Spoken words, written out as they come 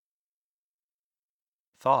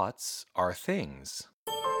Thoughts are things.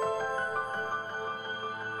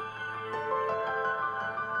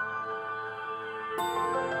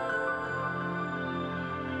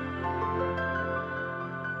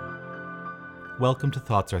 Welcome to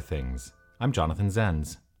Thoughts Are Things. I'm Jonathan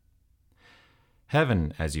Zenz.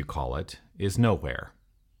 Heaven, as you call it, is nowhere.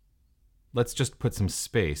 Let's just put some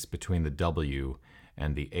space between the W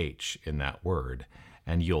and the H in that word,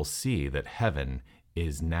 and you'll see that heaven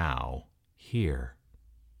is now here.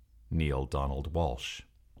 Neale Donald Walsch.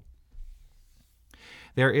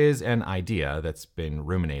 There is an idea that's been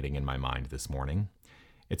ruminating in my mind this morning.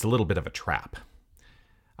 It's a little bit of a trap.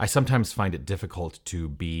 I sometimes find it difficult to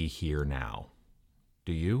be here now.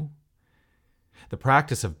 Do you? The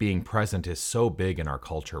practice of being present is so big in our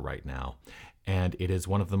culture right now, and it is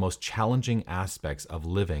one of the most challenging aspects of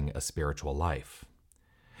living a spiritual life.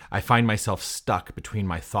 I find myself stuck between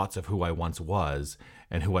my thoughts of who I once was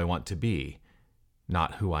and who I want to be,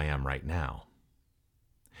 not who I am right now.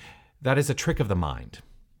 That is a trick of the mind.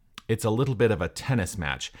 It's a little bit of a tennis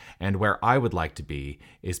match, and where I would like to be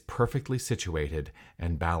is perfectly situated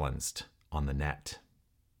and balanced on the net.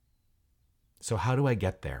 So how do I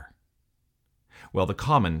get there? Well, the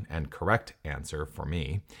common and correct answer for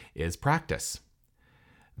me is practice.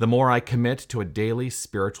 The more I commit to a daily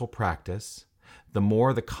spiritual practice, the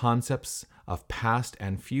more the concepts of past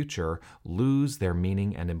and future lose their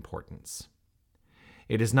meaning and importance.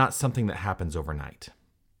 It is not something that happens overnight.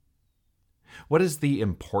 What is the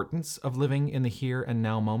importance of living in the here and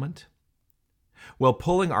now moment? Well,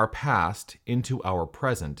 pulling our past into our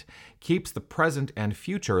present keeps the present and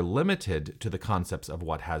future limited to the concepts of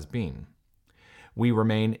what has been. We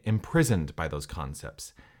remain imprisoned by those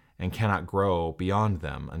concepts and cannot grow beyond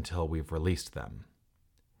them until we've released them.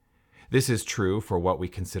 This is true for what we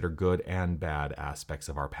consider good and bad aspects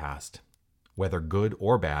of our past. Whether good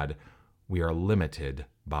or bad, we are limited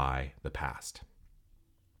by the past.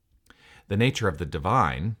 The nature of the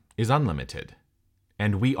divine is unlimited,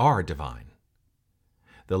 and we are divine.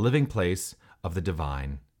 The living place of the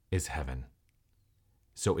divine is heaven.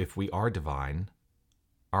 So if we are divine,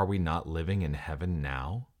 are we not living in heaven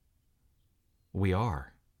now? We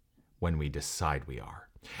are, when we decide we are.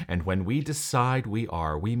 And when we decide we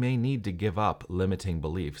are, we may need to give up limiting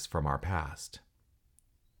beliefs from our past.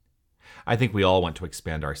 I think we all want to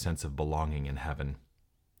expand our sense of belonging in heaven.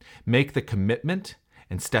 Make the commitment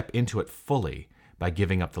and step into it fully by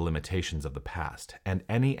giving up the limitations of the past and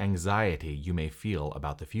any anxiety you may feel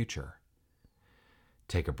about the future.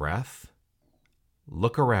 Take a breath,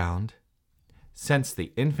 look around, sense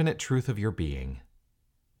the infinite truth of your being.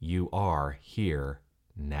 You are here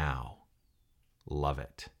now. Love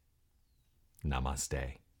it.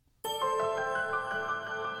 Namaste.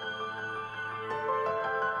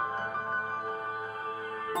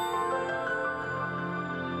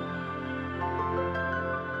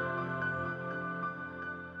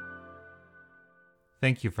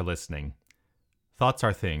 Thank you for listening. Thoughts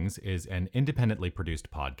Are Things is an independently produced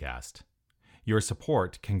podcast. Your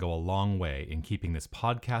support can go a long way in keeping this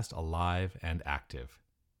podcast alive and active.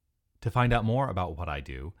 To find out more about what I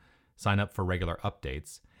do, sign up for regular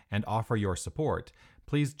updates, and offer your support,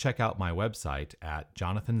 please check out my website at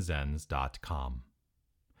jonathanzenz.com.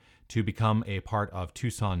 To become a part of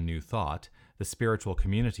Tucson New Thought, the spiritual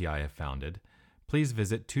community I have founded, please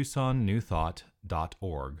visit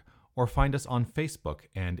tucsonnewthought.org or find us on Facebook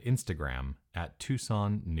and Instagram at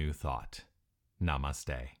Tucson New Thought.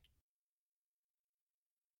 Namaste.